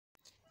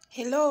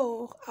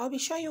Hello, I'll be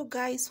showing you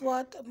guys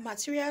what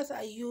materials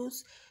I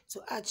use to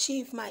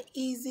achieve my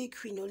easy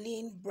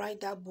crinoline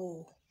bridal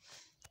bow.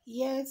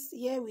 Yes,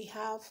 here we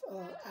have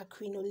a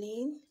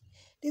crinoline.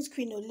 This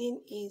crinoline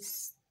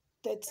is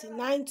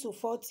 39 to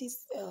 40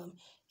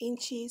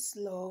 inches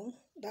long.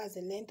 That's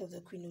the length of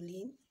the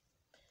crinoline.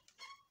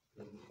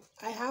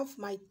 I have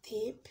my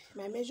tape,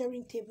 my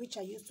measuring tape, which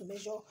I use to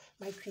measure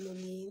my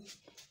crinoline.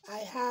 I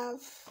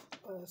have,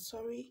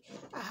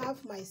 I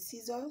have my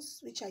scissors,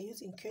 which I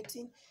use in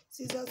cutting.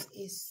 Scissors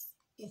is,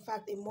 in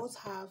fact, a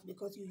must-have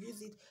because you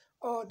use it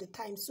all the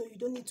time, so you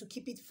don't need to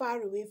keep it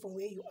far away from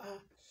where you are.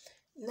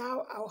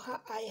 Now,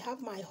 I have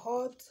my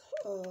hot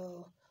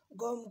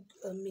gum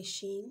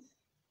machine.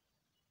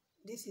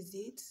 This is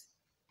it.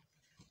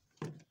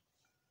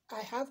 I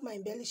have my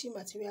embellishing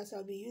materials.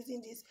 I'll be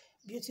using these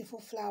beautiful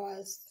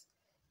flowers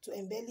to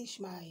embellish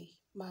my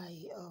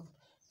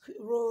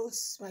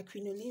rose, my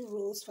crinoline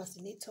rose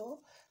fascinator.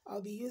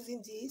 I'll be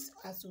using this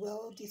as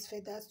well, these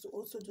feathers, to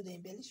also do the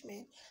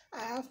embellishment. I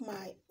have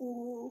my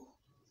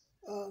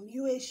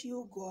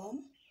UHU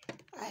gum.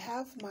 I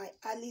have my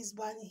Alice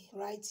band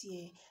right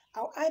here.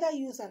 I'll either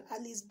use an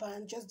Alice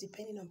band, just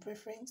depending on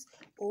preference,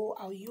 or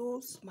I'll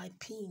use my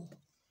pin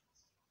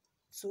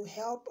to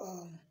help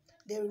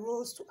the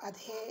rose to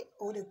adhere,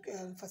 or the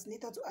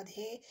fascinator to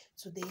adhere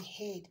to the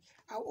head.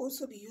 I'll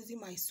also be using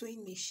my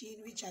sewing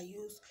machine, which I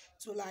use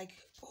to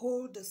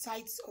hold the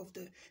sides of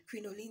the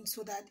crinoline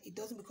so that it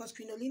doesn't, because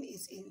crinoline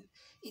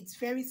it's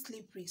very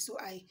slippery, so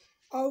I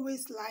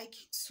always like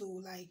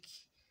to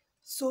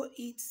sew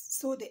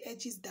the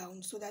edges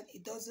down so that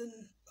it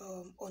doesn't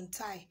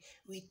untie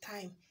with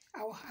time.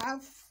 I'll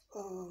have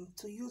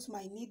to use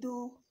my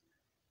needle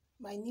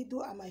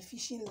and my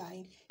fishing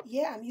line.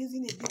 Here I'm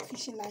using a big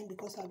fishing line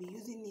because I'll be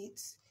using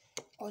it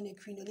on a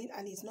crinoline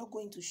and it's not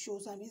going to show,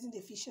 so I'm using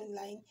the fishing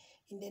line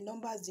in the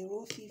number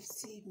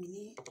 050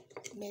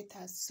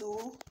 millimeters.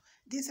 So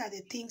these are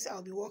the things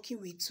I'll be working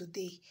with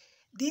today.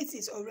 This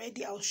is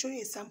already, I'll show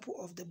you a sample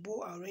of the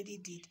bow I already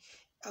did,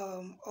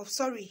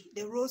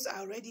 the rose I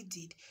already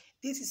did.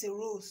 This is a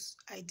rose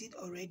I did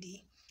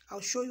already. I'll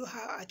show you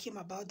how I came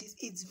about this.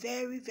 It's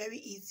very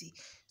easy,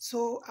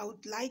 so I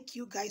would like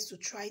you guys to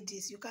try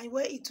this. You can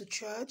wear it to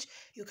church,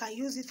 you can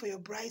use it for your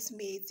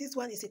bridesmaids. This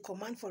one is a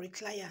command for a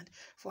client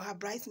for her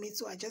bridesmaids,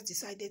 so I just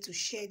decided to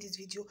share this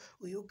video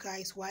with you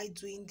guys while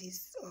doing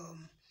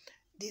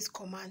this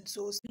command.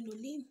 So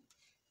crinoline,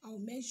 I'll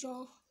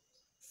measure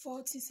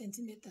 40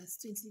 centimeters,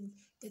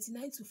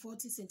 39 to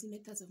 40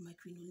 centimeters of my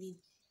crinoline.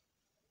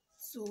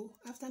 So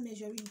after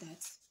measuring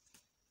that,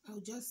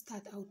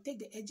 I'll take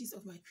the edges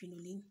of my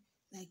crinoline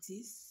like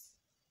this.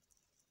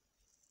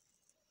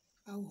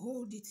 I'll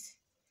hold it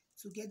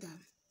together.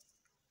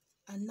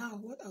 And now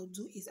what I'll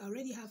do is I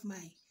already have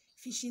my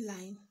fishing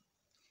line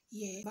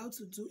here. About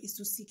to do is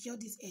to secure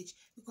this edge,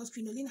 because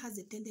crinoline has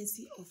a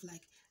tendency of,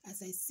 like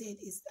as I said,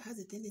 it has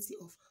a tendency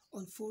of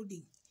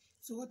unfolding.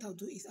 So what I'll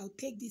do is I'll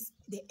take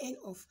the end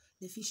of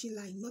the fishing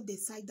line, not the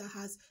side that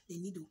has the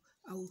needle.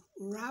 I'll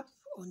wrap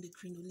on the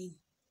crinoline.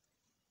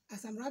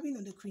 As I'm wrapping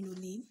on the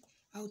crinoline,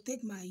 I'll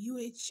take my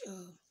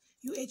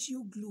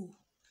UHU glue.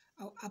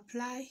 I'll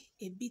apply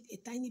a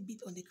tiny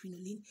bit on the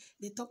crinoline,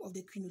 the top of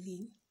the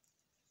crinoline.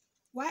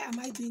 Why am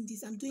I doing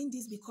this? I'm doing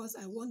this because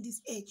I want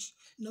this edge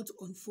not to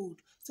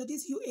unfold. So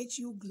this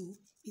UHU glue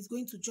is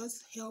going to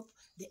just help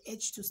the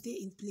edge to stay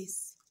in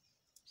place.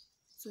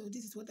 So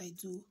this is what I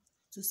do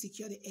to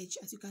secure the edge.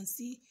 As you can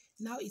see,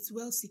 now it's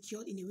well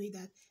secured in a way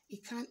that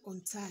it can't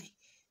untie.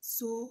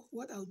 So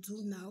what I'll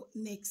do now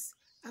next,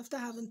 after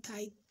having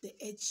tied the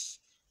edge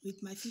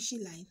with my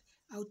fishing line,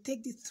 I'll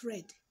take the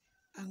thread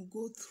and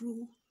go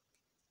through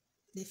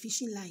the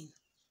fishing line.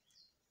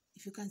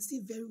 If you can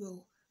see very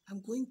well, I'm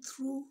going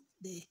through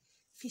the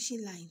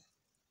fishing line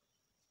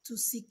to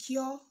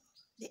secure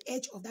the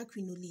edge of that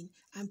crinoline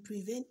and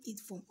prevent it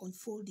from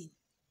unfolding.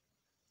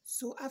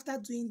 So after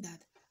doing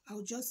that,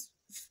 I'll just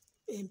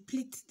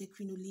pleat the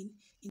crinoline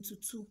into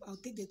two. I'll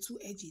take the two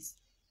edges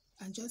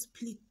and just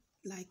pleat,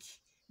 like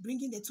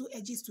bringing the two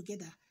edges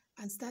together,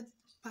 and start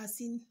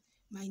passing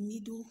my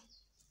needle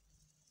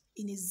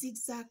in a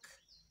zigzag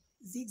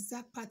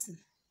pattern.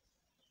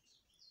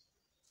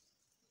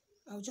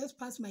 I'll just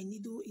pass my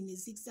needle in a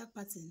zigzag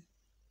pattern,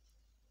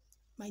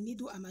 my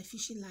needle and my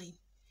fishing line.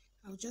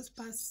 I'll just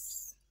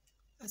pass.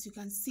 As you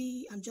can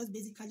see, I'm just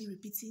basically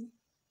repeating,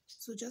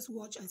 so just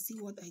watch and see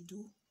what I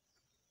do.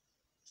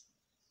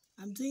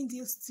 I'm doing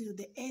this till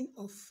the end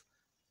of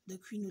the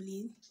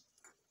crinoline.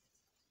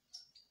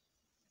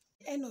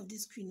 The end of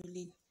this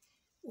crinoline.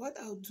 What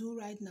I'll do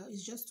right now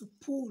is just to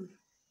pull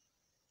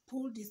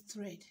this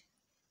thread.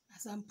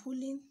 As I'm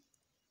pulling,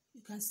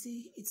 you can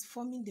see it's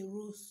forming the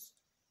rose.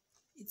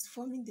 It's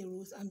forming the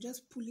rose. I'm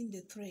just pulling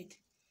the thread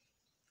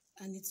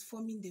and it's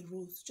forming the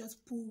rose.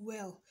 Just pull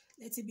well.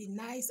 Let it be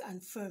nice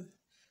and firm.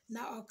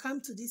 Now I'll come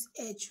to this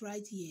edge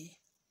right here.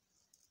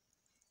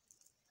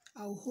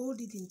 I'll hold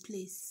it in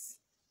place.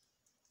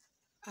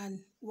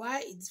 And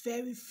while it's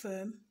very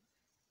firm,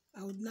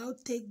 I would now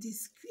take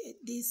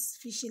this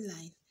fishing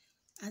line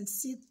and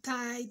still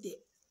tie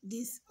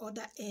this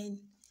other end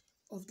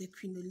of the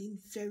crinoline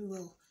very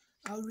well.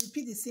 I'll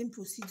repeat the same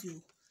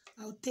procedure.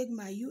 I'll take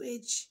my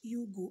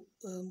UHU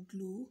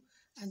glue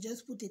and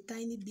just put a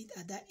tiny bit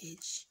at that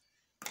edge.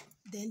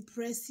 Then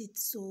press it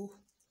so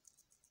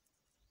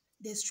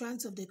the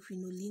strands of the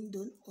crinoline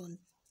don't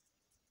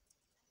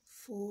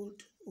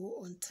unfold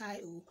or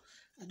untie, or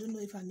I don't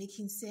know if I'm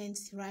making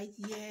sense right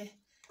here,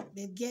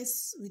 but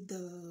guess with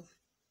the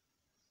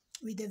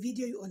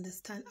video you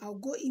understand. I'll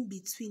go in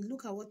between.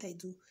 Look at what I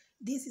do.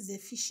 This is a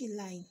fishing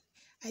line.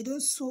 I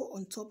don't sew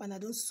on top and I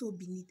don't sew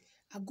beneath.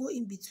 I go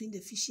in between the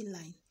fishing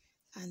line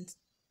and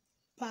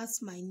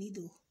pass my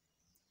needle.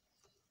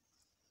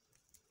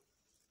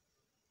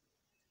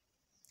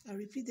 I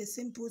repeat the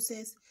same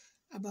process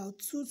about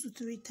 2 to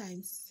 3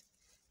 times,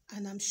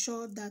 and I'm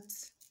sure that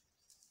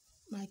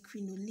my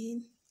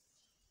crinoline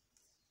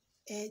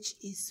edge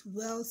is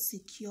well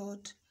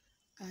secured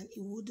and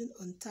it wouldn't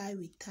untie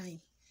with time.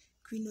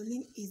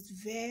 Crinoline is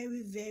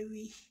very,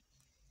 very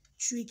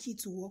tricky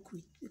to work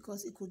with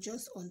because it could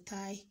just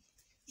untie.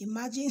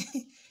 Imagine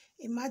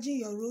imagine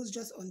your rose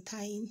just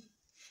untying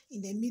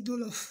in the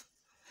middle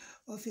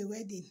of a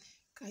wedding.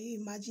 Can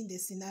you imagine the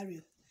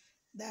scenario?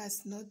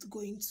 That's not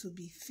going to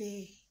be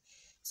fair.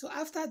 So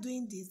after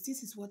doing this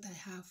is what I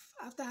have.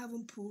 After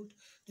having pulled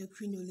the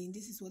crinoline,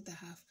 this is what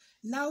I have.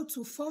 Now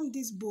to form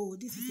this bow,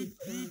 this is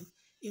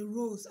a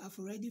rose I've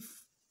already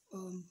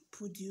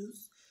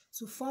produced.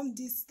 To form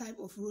this type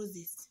of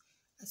roses,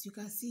 as you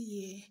can see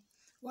here,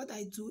 what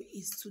I do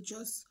is to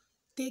just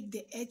take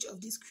the edge of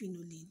this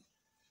crinoline.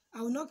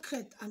 I will not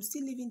cut. I'm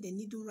still leaving the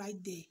needle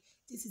right there.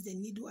 This is the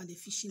needle and the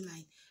fishing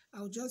line.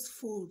 I'll just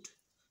fold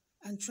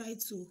and try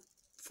to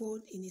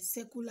fold in a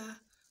circular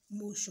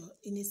motion,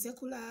 in a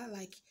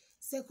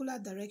circular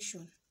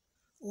direction,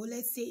 or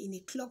let's say in a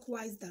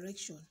clockwise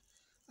direction.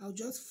 I'll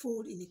just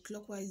fold in a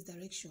clockwise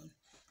direction.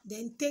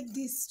 Then take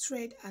this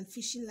thread and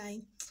fishing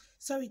line,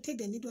 take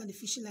the needle and the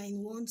fishing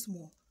line once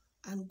more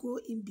and go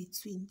in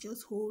between.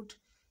 Just hold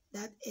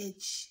that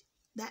edge,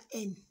 that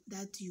end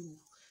that you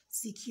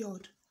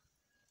secured.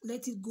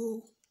 Let it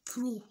go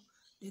through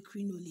the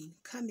crinoline.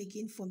 Come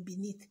again from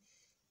beneath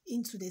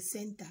into the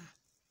center.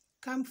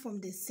 Come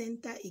from the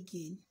center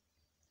again,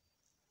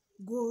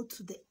 go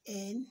to the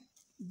end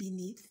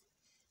beneath,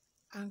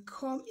 and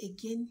come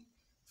again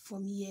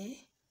from here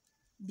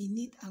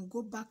beneath and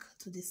go back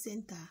to the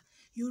center.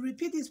 You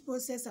repeat this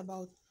process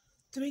about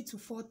 3 to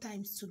 4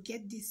 times to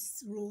get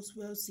this rose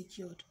well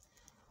secured.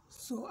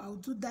 So I'll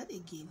do that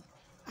again,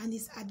 and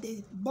it's at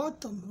the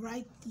bottom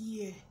right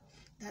here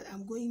that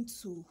I'm going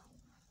to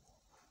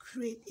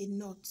create a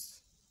knot.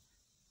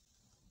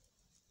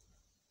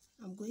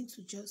 I'm going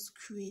to just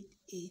create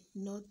a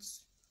knot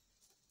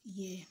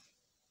here.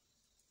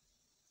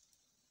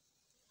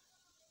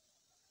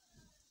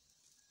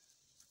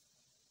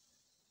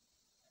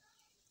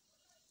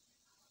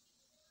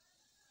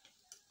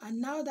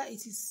 And now that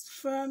it is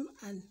firm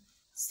and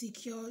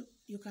secure,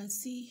 you can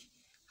see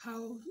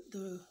how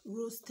the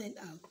rose turned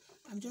out.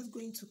 I'm just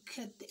going to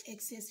cut the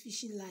excess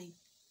fishing line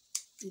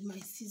with my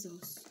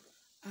scissors,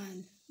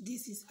 and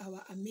this is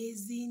our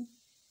amazing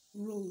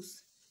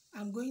rose.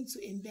 I'm going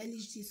to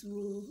embellish these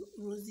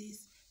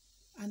roses,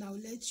 and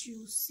I'll let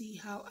you see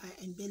how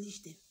I embellish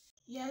them.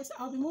 Yes,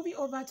 I'll be moving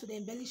over to the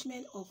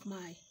embellishment of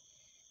my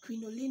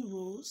crinoline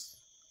rose.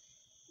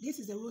 This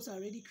is the rose I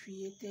already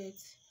created.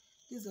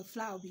 This is the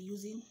flower I'll be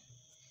using.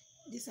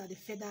 These are the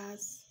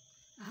feathers.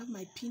 I have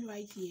my pin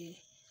right here,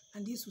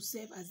 and this will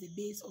serve as the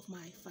base of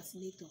my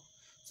fascinator.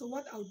 So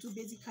what I'll do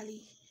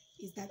basically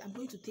is that I'm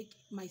going to take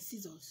my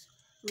scissors,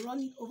 run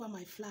it over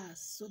my flowers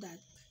so that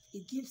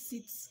it gives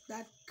it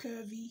that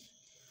curvy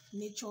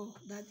nature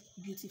that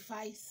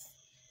beautifies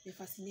the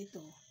fascinator.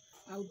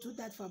 I'll do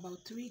that for about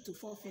 3 to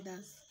 4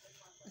 feathers.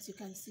 As you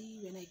can see,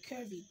 when I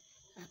curve it,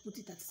 I put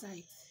it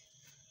aside.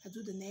 I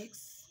do the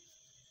next.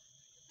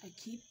 I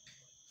keep.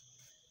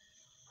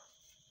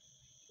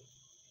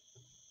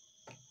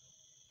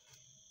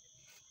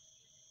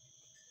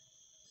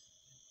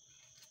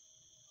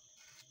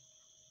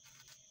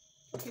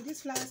 Okay,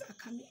 these flowers are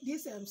coming.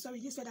 These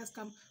feathers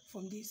come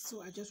from this,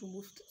 so I just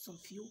removed some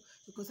few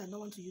because I don't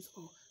want to use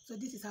all. So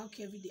this is how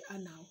curvy they are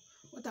now.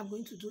 What I'm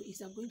going to do is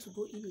I'm going to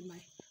go in with my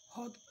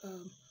hot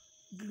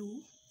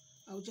glue.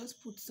 I'll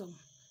just put some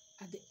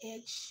at the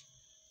edge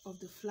of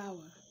the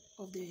flower,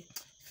 of the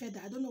feather.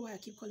 I don't know why I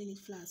keep calling it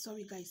flower.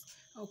 Sorry guys.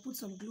 I'll put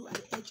some glue at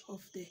the edge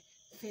of the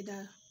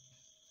feather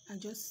and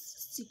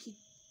just stick it.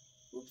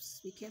 Oops,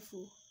 be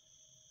careful.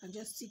 And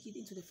just stick it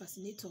into the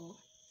fascinator.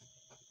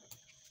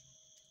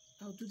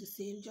 I'll do the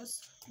same.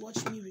 Just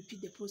watch me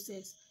repeat the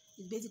process.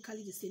 It's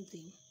basically the same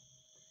thing.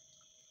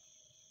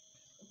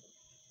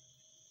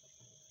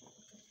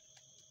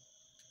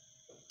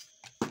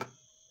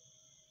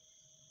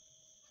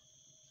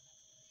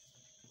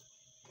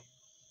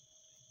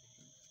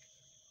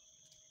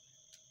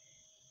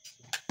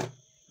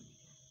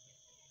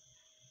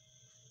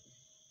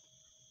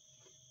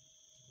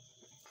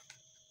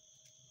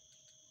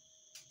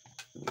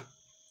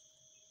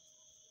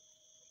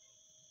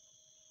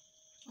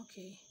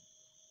 Okay.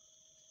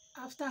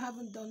 After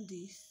having done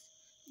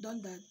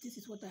that, this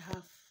is what I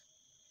have.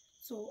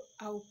 So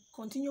I'll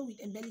continue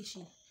with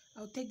embellishing.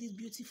 I'll take this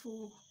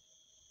beautiful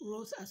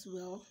rose as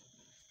well.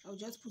 I'll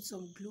just put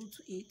some glue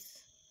to it,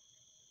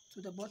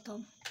 to the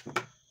bottom,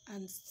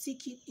 and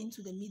stick it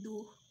into the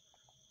middle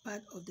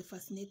part of the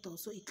fascinator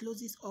so it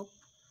closes up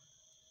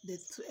the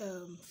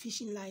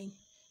fishing line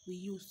we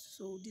used.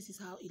 So this is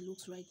how it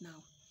looks right now.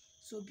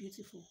 So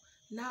beautiful.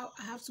 Now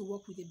I have to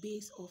work with the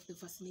base of the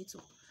fascinator.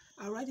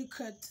 I already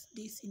cut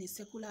this in a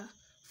circular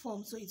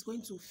form, so it's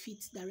going to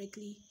fit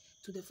directly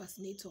to the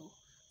fascinator.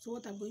 So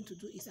what I'm going to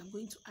do is I'm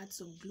going to add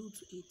some glue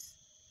to it.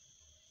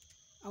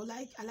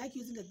 I like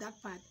using the dark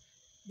part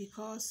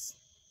because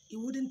it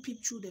wouldn't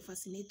peep through the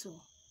fascinator.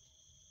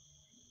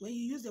 When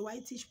you use the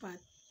whitish part,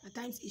 at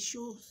times it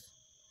shows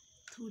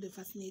through the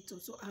fascinator.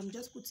 So I'm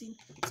just putting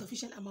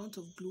sufficient amount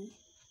of glue.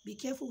 Be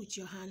careful with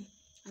your hand,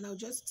 and I'll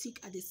just stick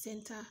at the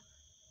center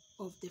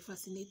of the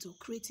fascinator,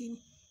 creating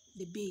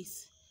the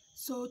base.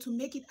 So to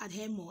make it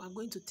adhere more, I'm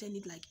going to turn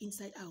it like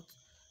inside out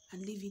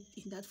and leave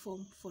it in that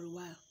form for a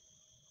while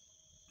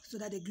so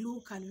that the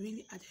glue can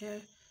really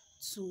adhere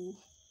to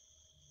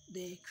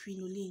the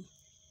crinoline.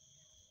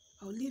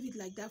 I'll leave it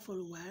like that for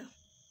a while.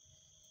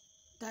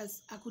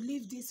 I could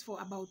leave this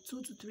for about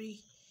 2 to 3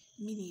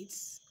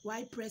 minutes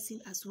while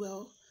pressing as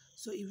well,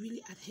 so it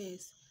really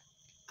adheres.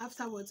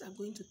 Afterwards, I'm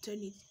going to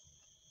turn it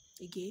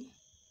again,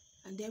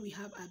 and there we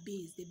have our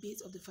base, the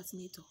base of the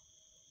fascinator.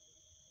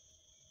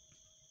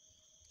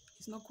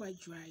 It's not quite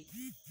dry.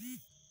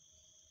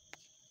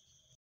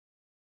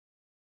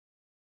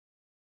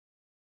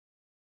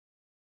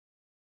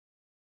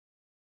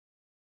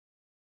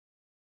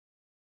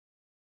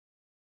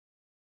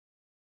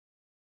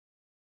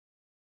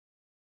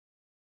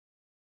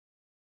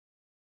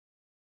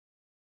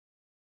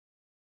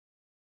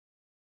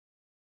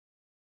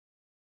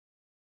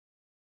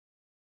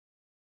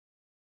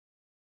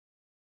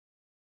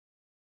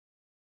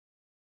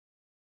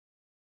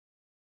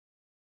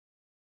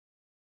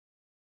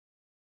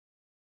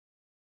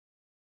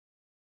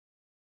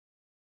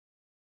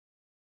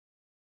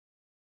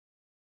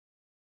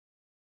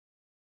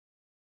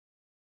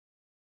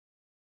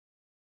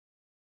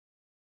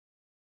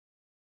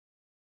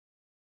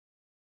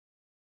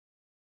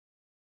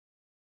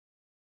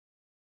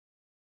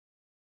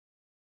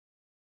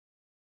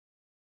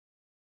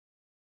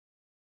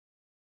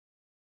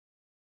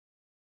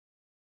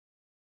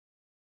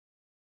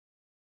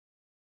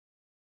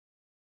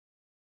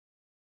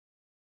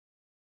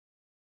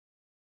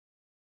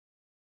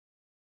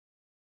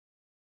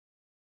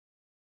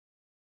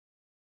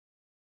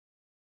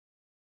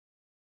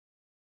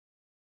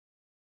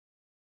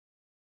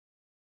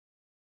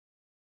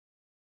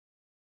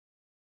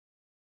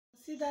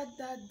 Consider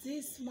that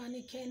this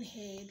mannequin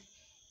head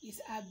is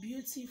a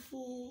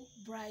beautiful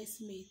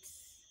bridesmaid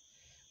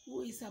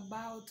who is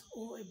about,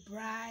 or a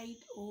bride,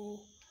 or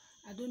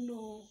I don't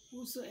know,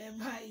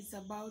 whosoever is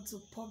about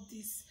to pop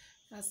this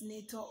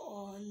fascinator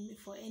on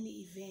for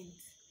any event.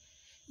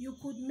 You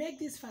could make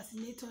this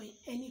fascinator in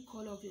any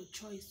color of your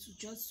choice to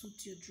just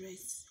suit your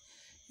dress.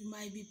 It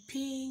might be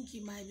pink,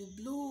 it might be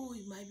blue,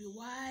 it might be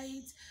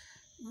white,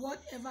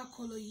 whatever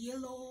color,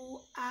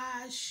 yellow,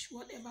 ash,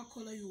 whatever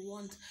color you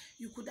want.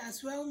 You could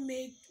as well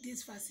make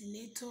this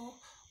fascinator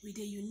with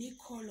a unique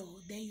color,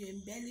 then you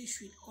embellish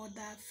with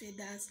other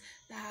feathers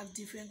that have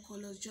different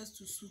colors just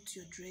to suit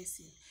your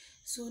dressing.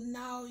 So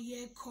now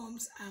here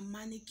comes a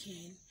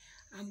mannequin.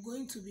 I'm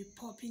going to be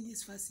popping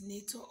this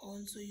fascinator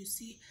on so you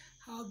see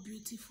how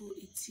beautiful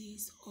it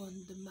is on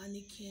the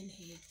mannequin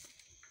head.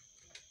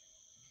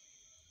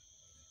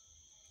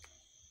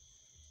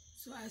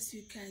 So as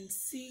you can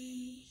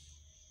see,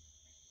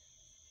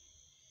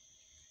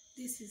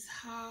 this is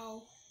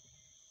how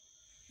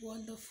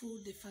wonderful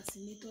the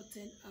fascinator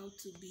turned out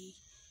to be.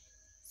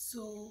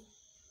 So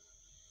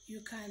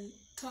you can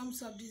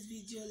thumbs up this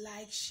video,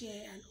 like,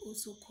 share, and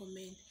also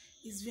comment.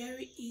 It's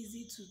very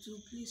easy to do.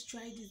 Please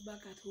try this back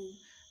at home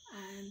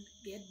and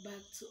get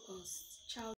back to us. Ciao.